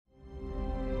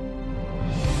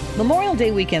Memorial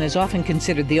Day weekend is often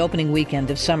considered the opening weekend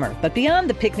of summer, but beyond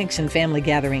the picnics and family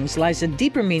gatherings lies a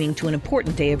deeper meaning to an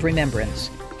important day of remembrance.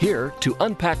 Here to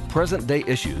unpack present-day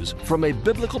issues from a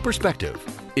biblical perspective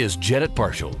is Janet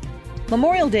Parshall.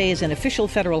 Memorial Day is an official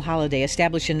federal holiday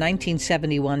established in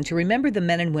 1971 to remember the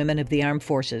men and women of the armed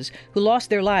forces who lost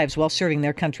their lives while serving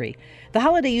their country. The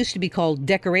holiday used to be called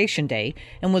Decoration Day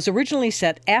and was originally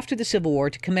set after the Civil War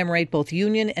to commemorate both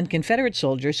Union and Confederate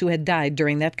soldiers who had died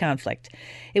during that conflict.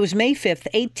 It was May 5,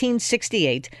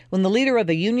 1868, when the leader of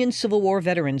a Union Civil War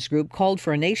veterans group called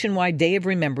for a nationwide day of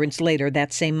remembrance later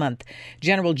that same month.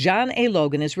 General John A.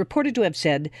 Logan is reported to have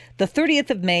said, "The 30th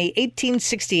of May,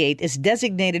 1868 is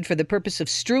designated for the purpose of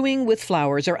strewing with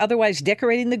flowers or otherwise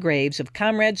decorating the graves of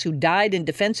comrades who died in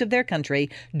defense of their country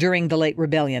during the late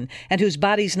rebellion, and whose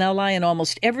bodies now lie in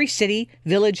almost every city,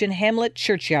 village, and hamlet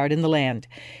churchyard in the land."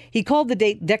 He called the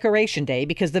date Decoration Day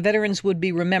because the veterans would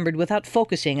be remembered without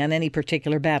focusing on any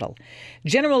particular battle.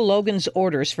 General Logan's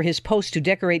orders for his post to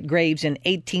decorate graves in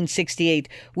 1868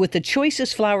 with the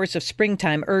choicest flowers of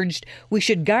springtime urged, "We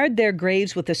should guard their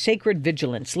graves with a sacred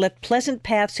vigilance. Let pleasant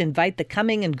paths invite the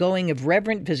coming and going of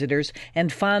reverent visitors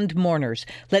and fond mourners.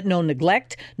 Let no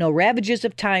neglect, no ravages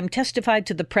of time testify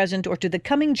to the present or to the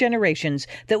coming generations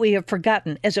that we have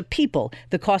forgotten as a people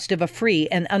the cost of a free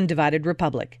and undivided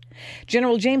republic."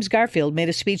 General James Garfield made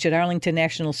a speech at Arlington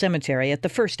National Cemetery at the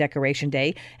first Decoration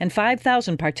Day, and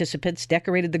 5,000 participants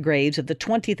decorated the graves of the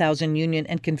 20,000 Union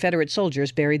and Confederate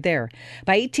soldiers buried there.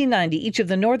 By 1890, each of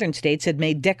the northern states had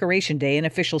made Decoration Day an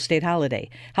official state holiday.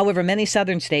 However, many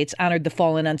southern states honored the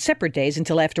fallen on separate days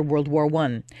until after World War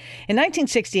I. In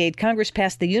 1968, Congress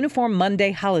passed the Uniform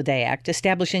Monday Holiday Act,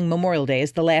 establishing Memorial Day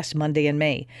as the last Monday in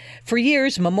May. For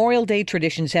years, Memorial Day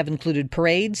traditions have included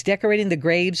parades decorating the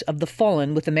graves of the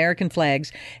fallen with American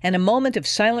flags and a moment of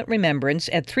silent remembrance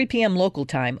at 3 p.m. local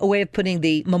time, a way of putting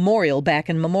the memorial back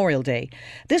in Memorial Day.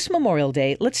 This Memorial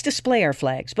Day, let's display our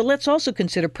flags, but let's also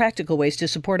consider practical ways to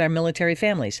support our military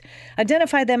families.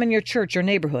 Identify them in your church or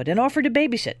neighborhood and offer to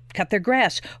babysit, cut their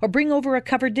grass, or bring over a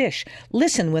covered dish.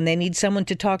 Listen when they need someone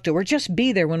to talk to, or just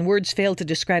be there when words fail to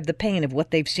describe the pain of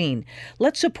what they've seen.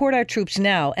 Let's support our troops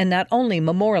now and not only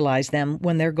memorialize them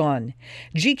when they're gone.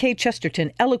 G.K.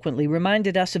 Chesterton eloquently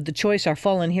reminded us of the choice our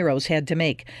fallen heroes had to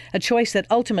make, a choice that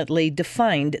ultimately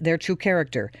defined their true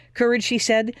character. Courage, he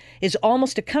said, is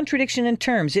almost a contradiction in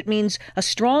terms. It means a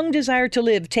strong desire to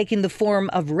live taking the form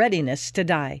of readiness to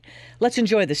die. Let's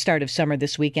enjoy the start of summer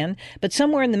this weekend, but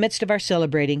somewhere in the midst of our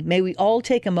celebrating, may we all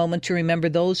take a moment to remember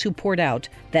those who poured out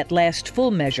that last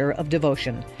full measure of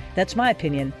devotion. That's my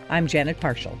opinion. I'm Janet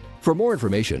Parshall. For more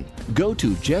information, go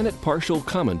to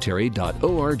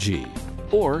janetparshallcommentary.org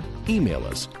or email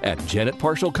us at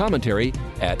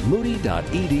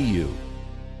janetparshallcommentary@moody.edu.